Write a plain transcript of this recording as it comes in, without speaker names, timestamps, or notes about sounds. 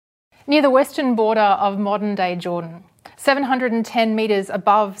Near the western border of modern-day Jordan, 710 metres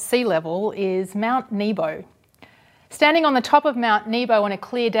above sea level, is Mount Nebo. Standing on the top of Mount Nebo on a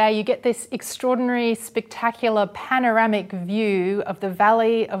clear day, you get this extraordinary, spectacular, panoramic view of the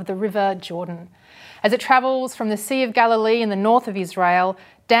valley of the River Jordan as it travels from the Sea of Galilee in the north of Israel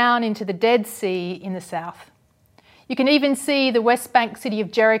down into the Dead Sea in the south. You can even see the West Bank city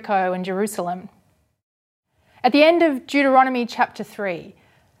of Jericho and Jerusalem. At the end of Deuteronomy chapter 3,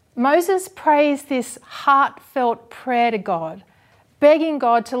 Moses prays this heartfelt prayer to God, begging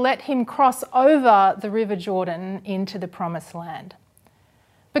God to let him cross over the River Jordan into the Promised Land.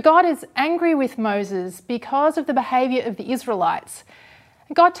 But God is angry with Moses because of the behaviour of the Israelites.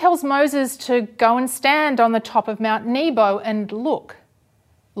 God tells Moses to go and stand on the top of Mount Nebo and look.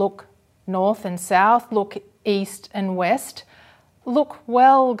 Look north and south, look east and west. Look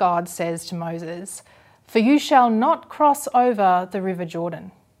well, God says to Moses, for you shall not cross over the River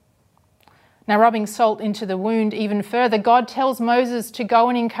Jordan. Now, rubbing salt into the wound even further, God tells Moses to go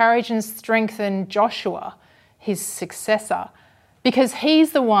and encourage and strengthen Joshua, his successor, because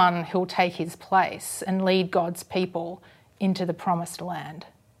he's the one who'll take his place and lead God's people into the Promised Land.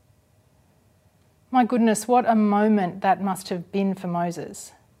 My goodness, what a moment that must have been for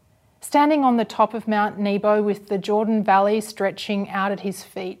Moses. Standing on the top of Mount Nebo with the Jordan Valley stretching out at his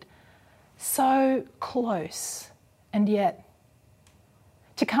feet. So close, and yet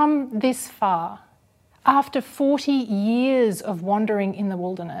to come this far, after 40 years of wandering in the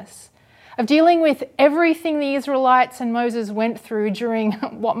wilderness, of dealing with everything the Israelites and Moses went through during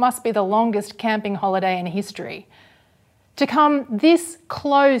what must be the longest camping holiday in history, to come this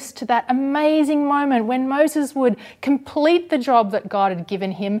close to that amazing moment when Moses would complete the job that God had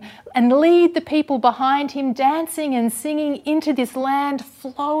given him and lead the people behind him dancing and singing into this land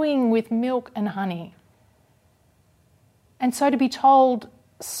flowing with milk and honey. And so to be told,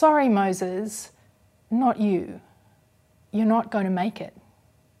 sorry, Moses, not you. You're not going to make it.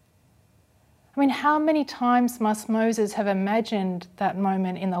 I mean, how many times must Moses have imagined that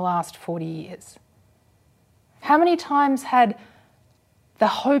moment in the last 40 years? How many times had the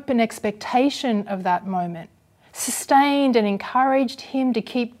hope and expectation of that moment sustained and encouraged him to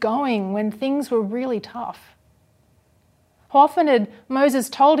keep going when things were really tough? How often had Moses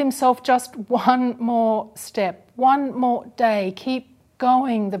told himself just one more step, one more day, keep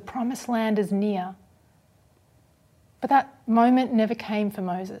going, the Promised Land is near. But that moment never came for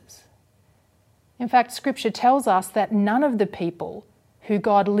Moses. In fact, Scripture tells us that none of the people who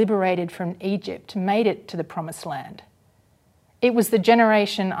God liberated from Egypt made it to the Promised Land. It was the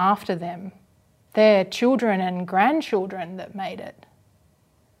generation after them, their children and grandchildren, that made it.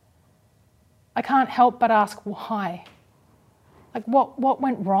 I can't help but ask why. What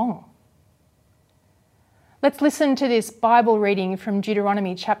went wrong? Let's listen to this Bible reading from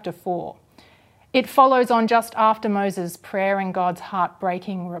Deuteronomy chapter 4. It follows on just after Moses' prayer and God's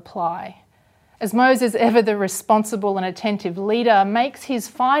heartbreaking reply, as Moses, ever the responsible and attentive leader, makes his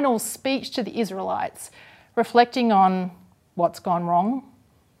final speech to the Israelites, reflecting on what's gone wrong,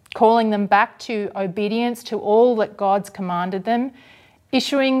 calling them back to obedience to all that God's commanded them,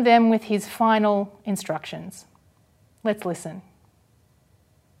 issuing them with his final instructions. Let's listen.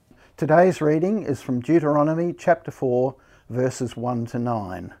 Today's reading is from Deuteronomy chapter 4, verses 1 to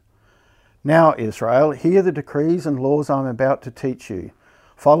 9. Now, Israel, hear the decrees and laws I am about to teach you.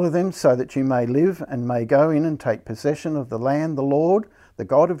 Follow them so that you may live and may go in and take possession of the land the Lord, the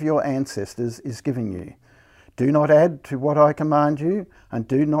God of your ancestors, is giving you. Do not add to what I command you, and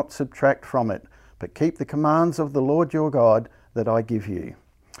do not subtract from it, but keep the commands of the Lord your God that I give you.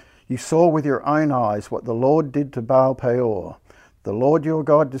 You saw with your own eyes what the Lord did to Baal Peor. The Lord your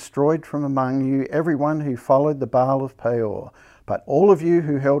God destroyed from among you everyone who followed the Baal of Peor. But all of you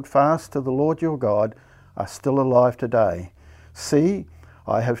who held fast to the Lord your God are still alive today. See,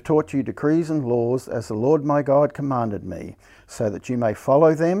 I have taught you decrees and laws as the Lord my God commanded me, so that you may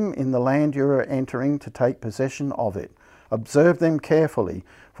follow them in the land you are entering to take possession of it. Observe them carefully,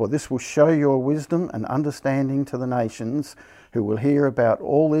 for this will show your wisdom and understanding to the nations, who will hear about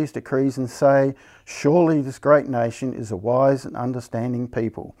all these decrees and say, surely this great nation is a wise and understanding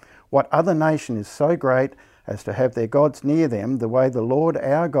people. What other nation is so great as to have their gods near them the way the Lord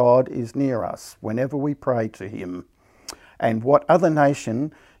our God is near us whenever we pray to him? And what other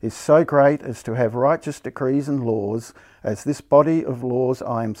nation is so great as to have righteous decrees and laws as this body of laws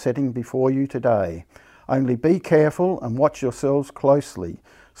I am setting before you today? Only be careful and watch yourselves closely,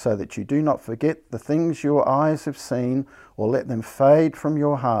 so that you do not forget the things your eyes have seen, or let them fade from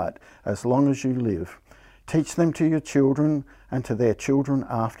your heart as long as you live. Teach them to your children and to their children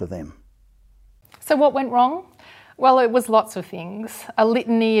after them. So what went wrong? Well, it was lots of things. A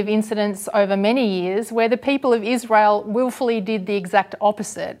litany of incidents over many years where the people of Israel willfully did the exact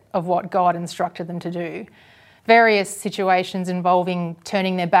opposite of what God instructed them to do. Various situations involving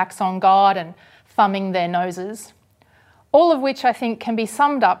turning their backs on God and thumbing their noses. All of which I think can be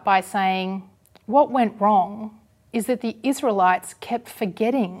summed up by saying what went wrong is that the Israelites kept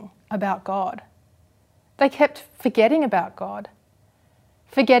forgetting about God. They kept forgetting about God.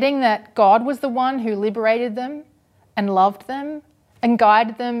 Forgetting that God was the one who liberated them and loved them and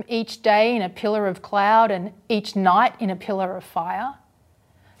guided them each day in a pillar of cloud and each night in a pillar of fire.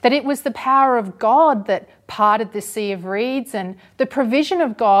 That it was the power of God that parted the sea of reeds and the provision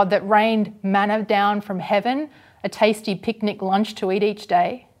of God that rained manna down from heaven, a tasty picnic lunch to eat each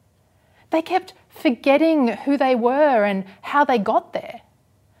day. They kept forgetting who they were and how they got there.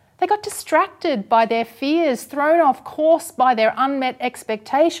 They got distracted by their fears, thrown off course by their unmet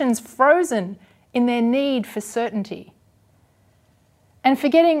expectations, frozen in their need for certainty. And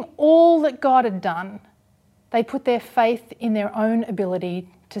forgetting all that God had done, they put their faith in their own ability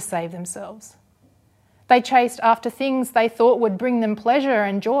to save themselves. They chased after things they thought would bring them pleasure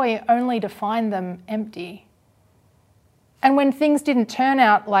and joy, only to find them empty. And when things didn't turn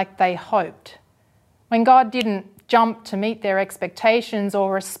out like they hoped, when God didn't jump to meet their expectations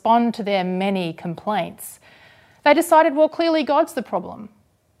or respond to their many complaints, they decided, well, clearly God's the problem.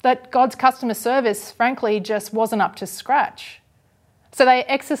 That God's customer service, frankly, just wasn't up to scratch. So they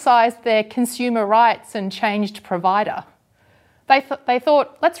exercised their consumer rights and changed provider. They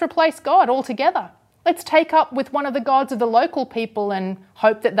thought, let's replace God altogether. Let's take up with one of the gods of the local people and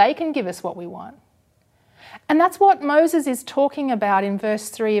hope that they can give us what we want. And that's what Moses is talking about in verse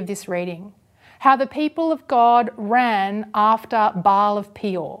 3 of this reading. How the people of God ran after Baal of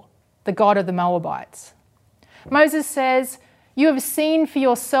Peor, the god of the Moabites. Moses says, you have seen for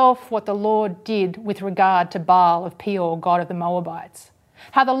yourself what the Lord did with regard to Baal of Peor, god of the Moabites.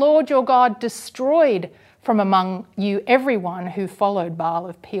 How the Lord your God destroyed from among you everyone who followed Baal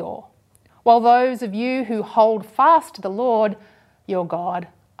of Peor, while those of you who hold fast to the Lord your God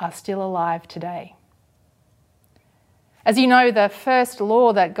are still alive today. As you know, the first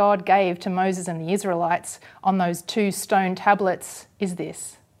law that God gave to Moses and the Israelites on those 2 stone tablets is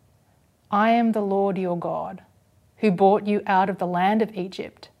this: I am the Lord your God, who brought you out of the land of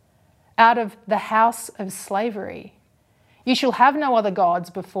Egypt, out of the house of slavery. You shall have no other gods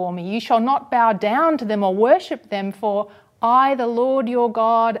before me. You shall not bow down to them or worship them, for I, the Lord your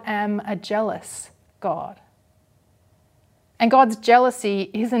God, am a jealous God. And God's jealousy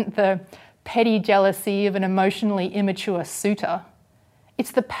isn't the petty jealousy of an emotionally immature suitor.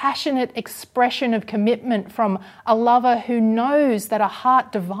 It's the passionate expression of commitment from a lover who knows that a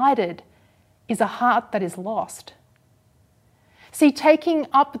heart divided is a heart that is lost. See, taking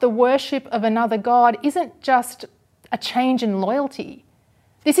up the worship of another God isn't just a change in loyalty.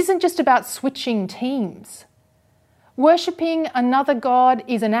 This isn't just about switching teams. Worshipping another God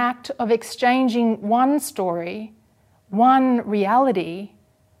is an act of exchanging one story, one reality,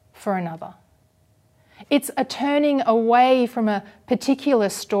 for another. It's a turning away from a particular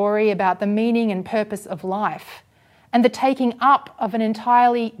story about the meaning and purpose of life and the taking up of an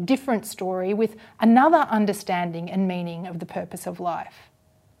entirely different story with another understanding and meaning of the purpose of life.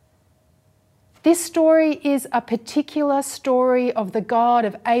 This story is a particular story of the God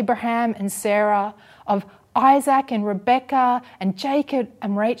of Abraham and Sarah, of Isaac and Rebekah and Jacob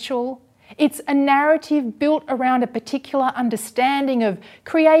and Rachel. It's a narrative built around a particular understanding of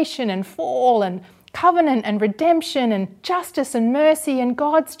creation and fall and covenant and redemption and justice and mercy and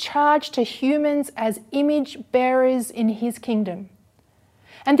God's charge to humans as image bearers in his kingdom.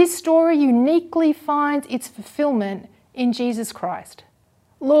 And this story uniquely finds its fulfillment in Jesus Christ,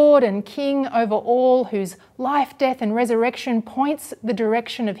 Lord and King over all, whose life, death and resurrection points the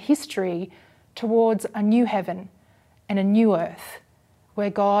direction of history towards a new heaven and a new earth, where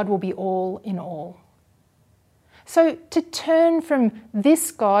God will be all in all. So to turn from this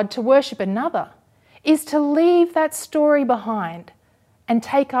God to worship another is to leave that story behind and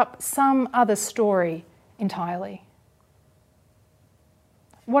take up some other story entirely.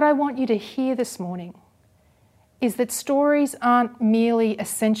 What I want you to hear this morning is that stories aren't merely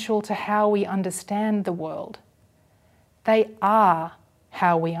essential to how we understand the world. They are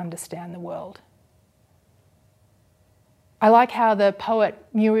how we understand the world. I like how the poet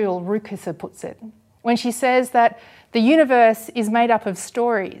Muriel Rukeyser puts it when she says that the universe is made up of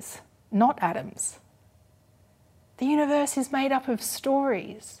stories, not atoms. The universe is made up of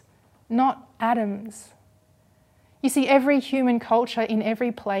stories, not atoms. You see, every human culture in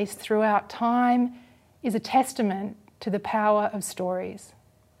every place throughout time is a testament to the power of stories.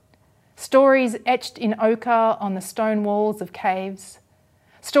 stories etched in ochre on the stone walls of caves,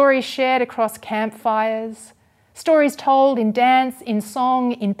 stories shared across campfires, stories told in dance, in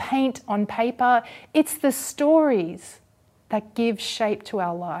song, in paint, on paper. It's the stories that give shape to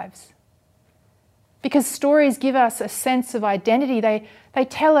our lives. Because stories give us a sense of identity. They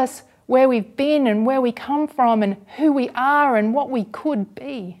tell us where we've been and where we come from and who we are and what we could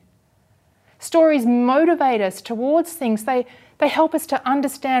be. Stories motivate us towards things. They help us to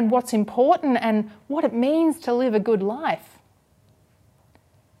understand what's important and what it means to live a good life.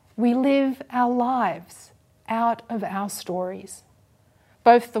 We live our lives out of our stories,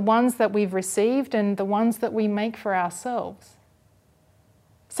 both the ones that we've received and the ones that we make for ourselves.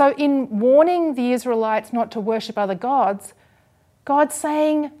 So in warning the Israelites not to worship other gods, God's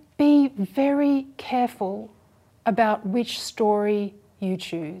saying, be very careful about which story you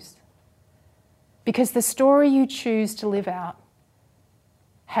choose. Because the story you choose to live out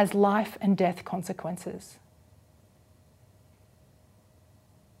has life and death consequences.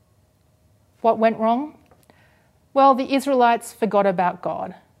 What went wrong? Well, the Israelites forgot about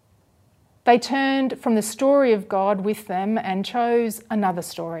God. They turned from the story of God with them and chose another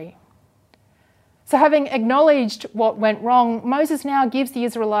story. So having acknowledged what went wrong, Moses now gives the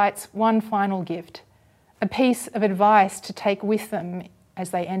Israelites one final gift, a piece of advice to take with them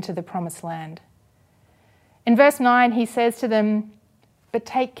as they enter the promised land. In verse 9, he says to them, "But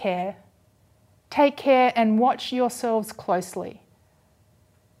take care and watch yourselves closely,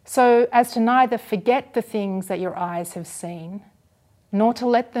 so as to neither forget the things that your eyes have seen, nor to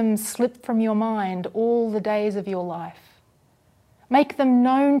let them slip from your mind all the days of your life. Make them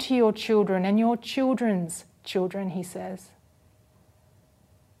known to your children and your children's children," he says.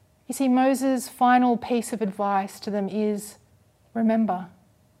 You see, Moses' final piece of advice to them is, remember,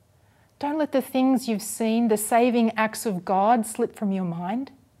 don't let the things you've seen, the saving acts of God, slip from your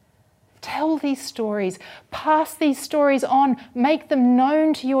mind. Tell these stories, pass these stories on, make them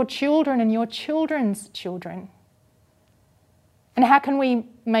known to your children and your children's children. And how can we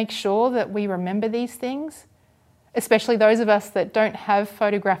make sure that we remember these things? Especially those of us that don't have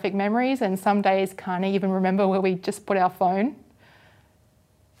photographic memories and some days can't even remember where we just put our phone.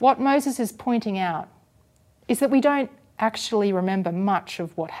 What Moses is pointing out is that we don't actually remember much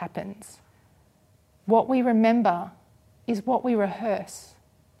of what happens. What we remember is what we rehearse.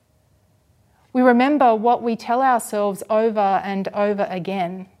 We remember what we tell ourselves over and over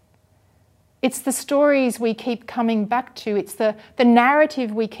again. It's the stories we keep coming back to. It's the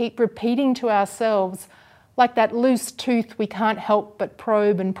narrative we keep repeating to ourselves, like that loose tooth we can't help but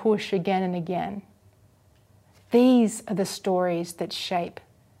probe and push again and again. These are the stories that shape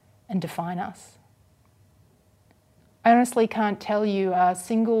and define us. I honestly can't tell you a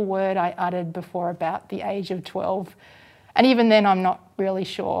single word I uttered before about the age of 12, and even then I'm not really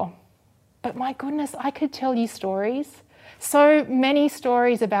sure. But my goodness, I could tell you stories. So many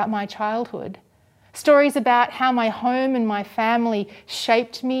stories about my childhood. Stories about how my home and my family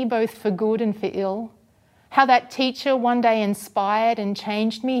shaped me both for good and for ill. How that teacher one day inspired and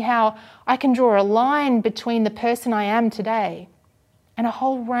changed me. How I can draw a line between the person I am today and a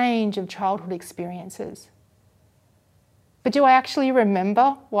whole range of childhood experiences. But do I actually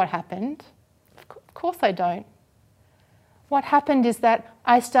remember what happened? Of course I don't. What happened is that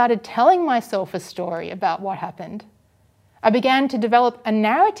I started telling myself a story about what happened. I began to develop a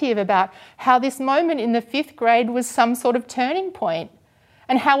narrative about how this moment in the 5th grade was some sort of turning point,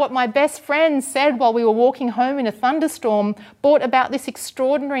 and how what my best friend said while we were walking home in a thunderstorm brought about this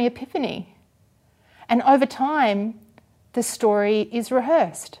extraordinary epiphany. And over time, the story is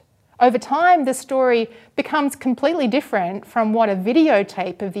rehearsed. Over time, the story becomes completely different from what a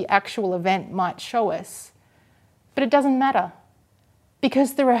videotape of the actual event might show us. But it doesn't matter,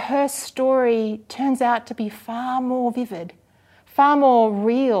 because the rehearsed story turns out to be far more vivid, far more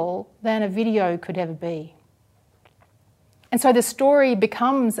real than a video could ever be. And so the story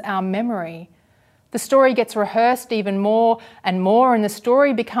becomes our memory. The story gets rehearsed even more and more, and the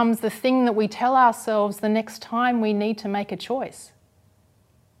story becomes the thing that we tell ourselves the next time we need to make a choice.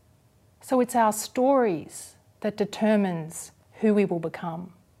 So it's our stories that determines who we will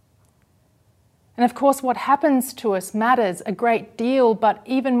become. And of course, what happens to us matters a great deal, but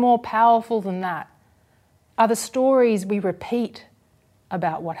even more powerful than that are the stories we repeat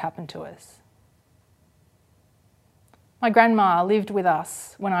about what happened to us. My grandma lived with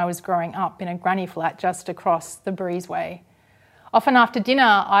us when I was growing up in a granny flat just across the breezeway. Often after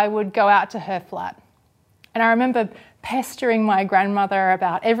dinner, I would go out to her flat. And I remember pestering my grandmother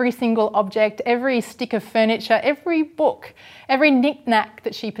about every single object, every stick of furniture, every book, every knick-knack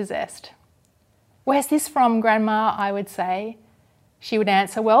that she possessed. "Where's this from, Grandma?" I would say. She would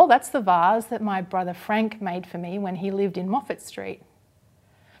answer, well, that's the vase that my brother Frank made for me when he lived in Moffat Street.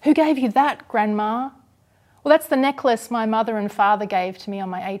 Who gave you that, Grandma? Well, that's the necklace my mother and father gave to me on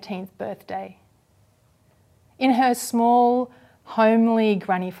my 18th birthday. In her small, homely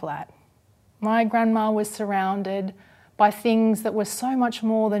granny flat, my grandma was surrounded by things that were so much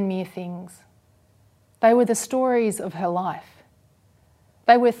more than mere things. They were the stories of her life.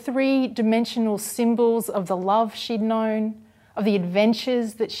 They were three-dimensional symbols of the love she'd known, of the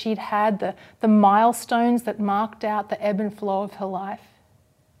adventures that she'd had, the milestones that marked out the ebb and flow of her life.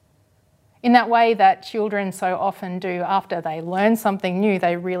 In that way that children so often do after they learn something new,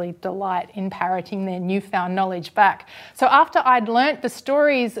 they really delight in parroting their newfound knowledge back. So after I'd learnt the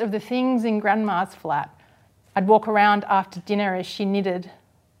stories of the things in Grandma's flat, I'd walk around after dinner as she knitted,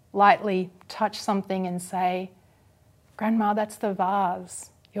 lightly touch something and say, Grandma, that's the vase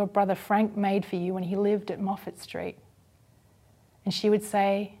your brother Frank made for you when he lived at Moffat Street. And she would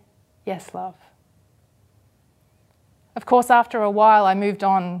say, yes, love. Of course, after a while, I moved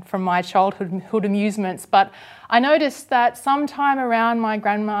on from my childhood amusements, but I noticed that sometime around my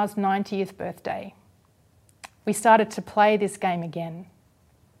grandma's 90th birthday, we started to play this game again.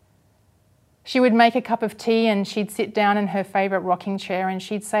 She would make a cup of tea and she'd sit down in her favourite rocking chair and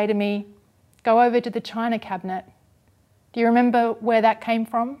she'd say to me, go over to the china cabinet. Do you remember where that came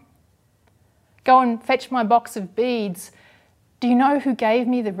from? Go and fetch my box of beads. Do you know who gave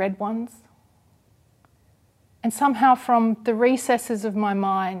me the red ones? And somehow from the recesses of my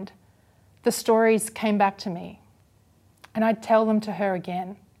mind, the stories came back to me, and I'd tell them to her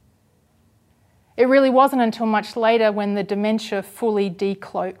again. It really wasn't until much later, when the dementia fully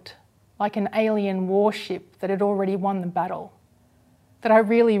decloaked, like an alien warship that had already won the battle, that I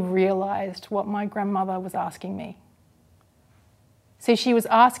really realised what my grandmother was asking me. See, she was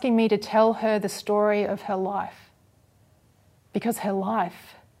asking me to tell her the story of her life, because her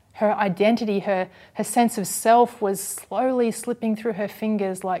life, her identity, her sense of self was slowly slipping through her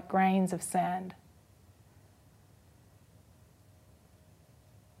fingers like grains of sand.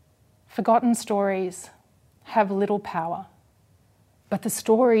 Forgotten stories have little power, but the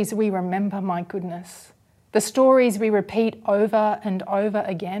stories we remember, my goodness, the stories we repeat over and over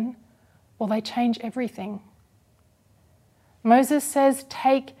again, well, they change everything. Moses says,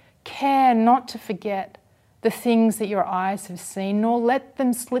 take care not to forget the things that your eyes have seen, nor let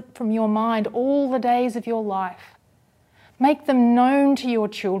them slip from your mind all the days of your life. Make them known to your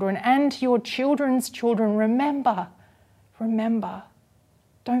children and to your children's children. Remember,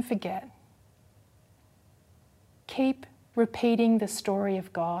 don't forget. Keep repeating the story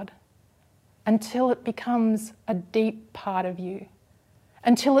of God until it becomes a deep part of you,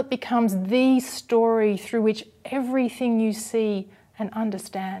 until it becomes the story through which everything you see and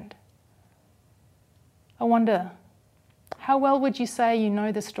understand. I wonder, how well would you say you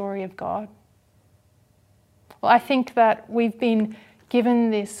know the story of God? Well, I think that we've been given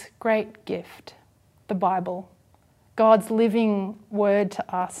this great gift, the Bible, God's living word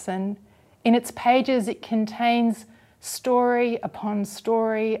to us, and in its pages it contains story upon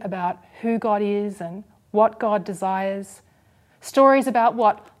story about who God is and what God desires, stories about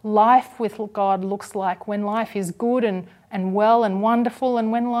what life with God looks like when life is good and well and wonderful,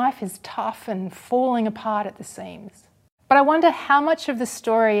 and when life is tough and falling apart at the seams. But I wonder, how much of the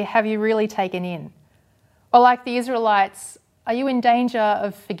story have you really taken in? Or like the Israelites, are you in danger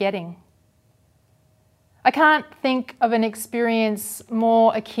of forgetting? I can't think of an experience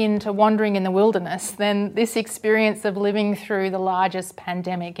more akin to wandering in the wilderness than this experience of living through the largest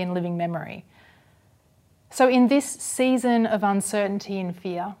pandemic in living memory. So in this season of uncertainty and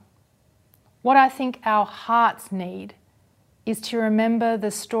fear, what I think our hearts need is to remember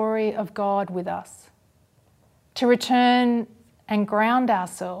the story of God with us, to return and ground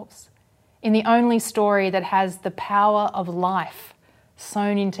ourselves in the only story that has the power of life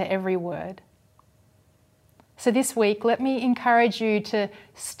sewn into every word. So this week, let me encourage you to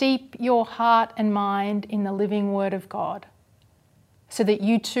steep your heart and mind in the living word of God, so that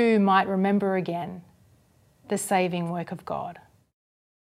you too might remember again the saving work of God.